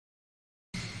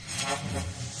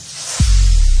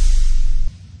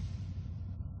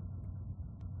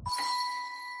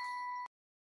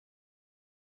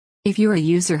If you're a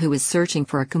user who is searching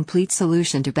for a complete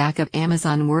solution to back up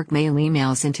Amazon WorkMail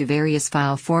emails into various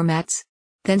file formats,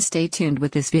 then stay tuned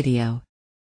with this video.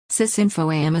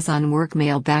 SysInfo Amazon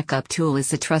WorkMail Backup Tool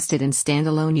is a trusted and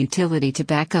standalone utility to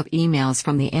back up emails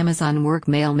from the Amazon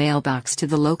WorkMail mailbox to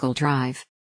the local drive.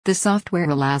 The software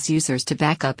allows users to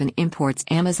back up and imports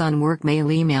Amazon WorkMail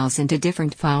emails into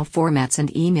different file formats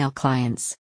and email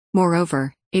clients.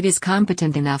 Moreover, it is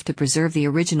competent enough to preserve the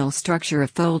original structure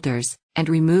of folders and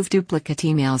remove duplicate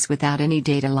emails without any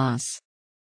data loss.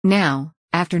 Now,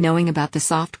 after knowing about the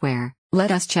software, let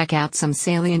us check out some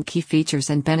salient key features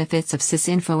and benefits of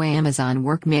SysInfo Amazon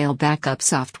WorkMail backup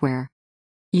software.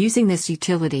 Using this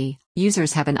utility,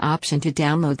 users have an option to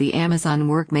download the Amazon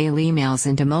WorkMail emails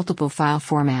into multiple file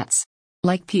formats,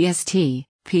 like PST,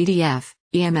 PDF,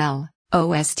 EML,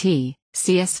 OST,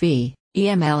 CSV,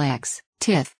 EMLX,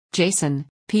 TIFF, JSON,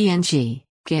 PNG,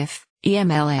 GIF,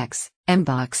 EMLX,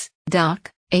 MBOX, Doc,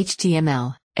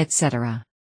 HTML, etc.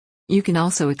 You can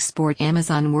also export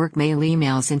Amazon WorkMail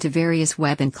emails into various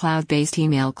web and cloud-based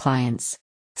email clients,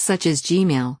 such as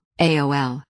Gmail,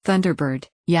 AOL, Thunderbird,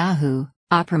 Yahoo,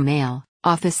 Opera Mail,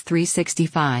 Office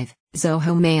 365,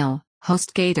 Zoho Mail,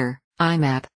 HostGator,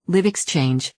 IMAP,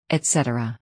 LiveExchange,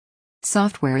 etc.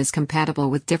 Software is compatible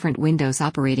with different Windows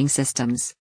operating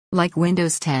systems, like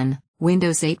Windows 10,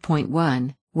 Windows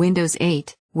 8.1, Windows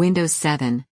 8, Windows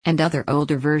 7, and other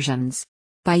older versions.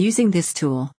 By using this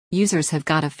tool, users have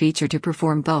got a feature to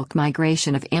perform bulk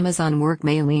migration of Amazon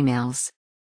WorkMail emails.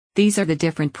 These are the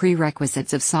different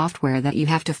prerequisites of software that you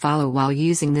have to follow while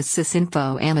using this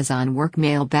SysInfo Amazon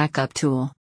WorkMail backup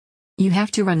tool. You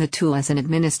have to run the tool as an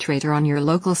administrator on your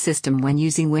local system when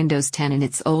using Windows 10 and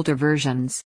its older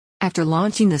versions. After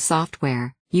launching the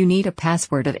software, you need a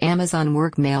password of Amazon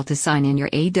WorkMail to sign in your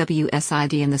AWS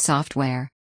ID in the software.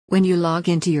 When you log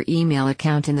into your email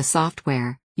account in the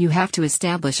software, you have to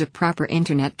establish a proper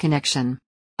internet connection.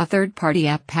 A third-party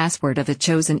app password of a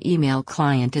chosen email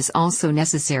client is also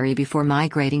necessary before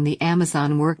migrating the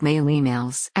Amazon WorkMail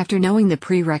emails. After knowing the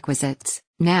prerequisites,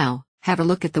 now, have a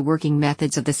look at the working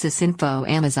methods of the SysInfo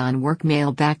Amazon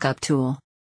WorkMail backup tool.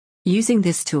 Using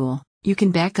this tool, you can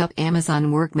back up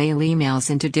Amazon WorkMail emails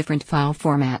into different file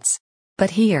formats. But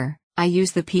here, I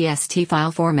use the PST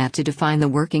file format to define the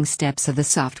working steps of the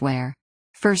software.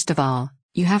 First of all,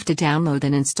 you have to download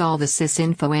and install the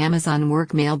SysInfo Amazon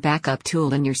WorkMail backup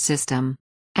tool in your system.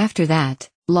 After that,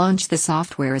 launch the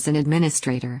software as an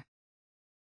administrator.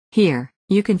 Here,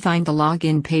 you can find the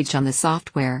login page on the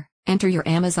software, enter your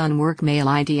Amazon WorkMail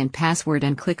ID and password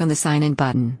and click on the Sign In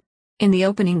button. In the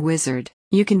opening wizard,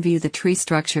 you can view the tree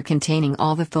structure containing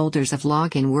all the folders of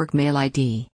login WorkMail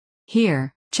ID.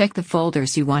 Here, check the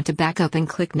folders you want to back up and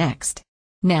click Next.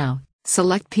 Now,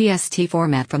 select PST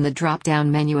format from the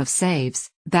drop-down menu of Saves,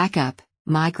 Backup,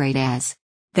 Migrate As.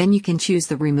 Then you can choose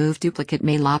the Remove Duplicate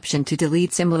Mail option to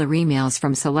delete similar emails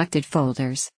from selected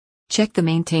folders. Check the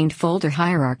Maintained Folder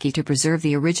Hierarchy to preserve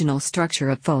the original structure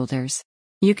of folders.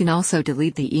 You can also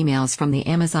delete the emails from the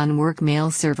Amazon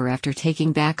WorkMail server after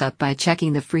taking backup by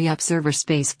checking the Free Up Server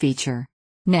Space feature.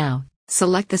 Now,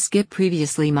 select the Skip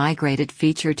Previously Migrated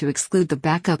feature to exclude the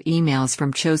backup emails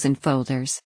from chosen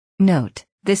folders. Note,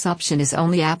 this option is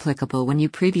only applicable when you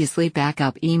previously back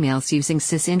up emails using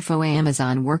SysInfo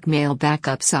Amazon WorkMail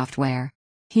backup software.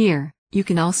 Here, you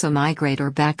can also migrate or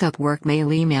back up WorkMail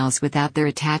emails without their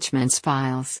attachments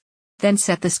files. Then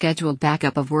set the scheduled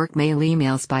backup of WorkMail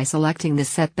emails by selecting the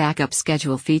Set Backup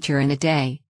Schedule feature in a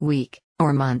day, week,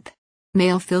 or month.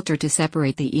 Mail filter to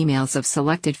separate the emails of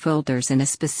selected folders in a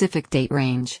specific date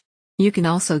range. You can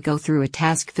also go through a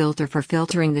task filter for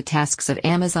filtering the tasks of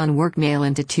Amazon WorkMail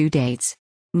into 2 dates.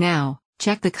 Now,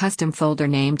 check the custom folder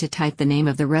name to type the name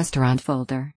of the restaurant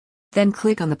folder. Then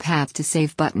click on the Path to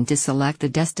Save button to select the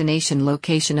destination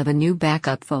location of a new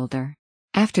backup folder.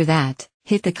 After that,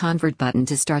 hit the Convert button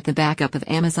to start the backup of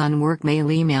Amazon WorkMail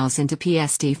emails into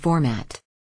PST format.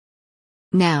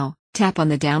 Now, tap on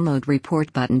the Download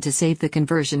Report button to save the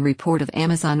conversion report of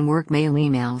Amazon WorkMail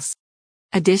emails.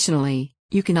 Additionally,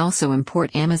 you can also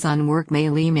import Amazon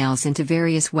WorkMail emails into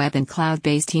various web and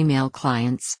cloud-based email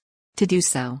clients. To do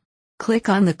so, click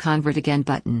on the Convert Again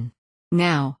button.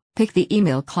 Now, pick the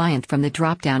email client from the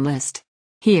drop-down list.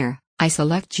 Here, I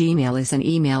select Gmail as an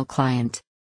email client.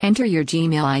 Enter your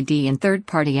Gmail ID and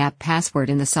third-party app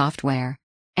password in the software.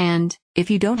 And,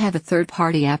 if you don't have a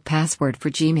third-party app password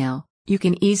for Gmail, you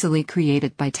can easily create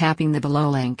it by tapping the below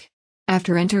link.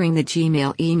 After entering the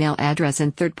Gmail email address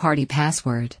and third-party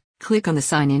password, click on the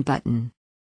Sign In button.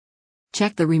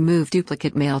 Check the Remove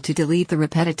Duplicate Mail to delete the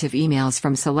repetitive emails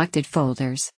from selected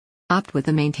folders. Opt with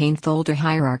the Maintain Folder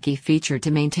Hierarchy feature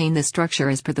to maintain the structure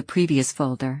as per the previous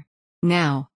folder.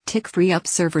 Now, tick Free Up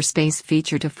Server Space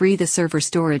feature to free the server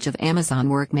storage of Amazon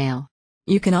WorkMail.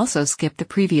 You can also skip the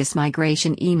previous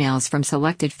migration emails from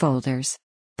selected folders.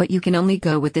 But you can only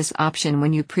go with this option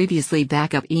when you previously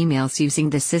backup emails using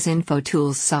the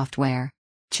SysInfoTools software.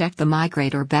 Check the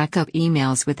Migrate or Backup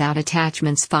Emails Without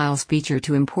Attachments Files feature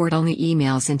to import only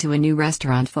emails into a new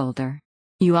restaurant folder.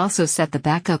 You also set the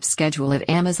backup schedule of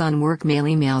Amazon WorkMail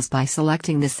emails by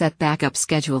selecting the Set Backup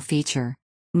Schedule feature.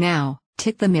 Now,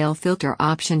 tick the Mail Filter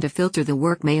option to filter the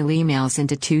WorkMail emails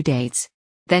into 2 dates.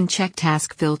 Then check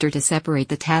Task Filter to separate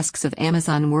the tasks of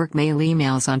Amazon WorkMail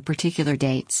emails on particular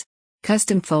dates.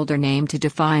 Custom Folder Name to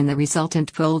define the resultant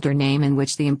folder name in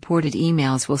which the imported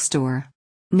emails will store.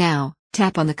 Now,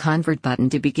 tap on the Convert button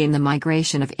to begin the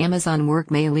migration of Amazon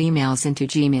WorkMail emails into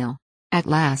Gmail. At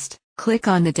last, click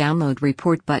on the Download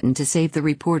Report button to save the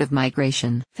report of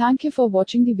migration. Thank you for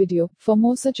watching the video. For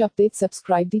more such updates,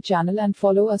 subscribe the channel and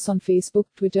follow us on Facebook,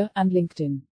 Twitter, and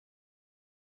LinkedIn.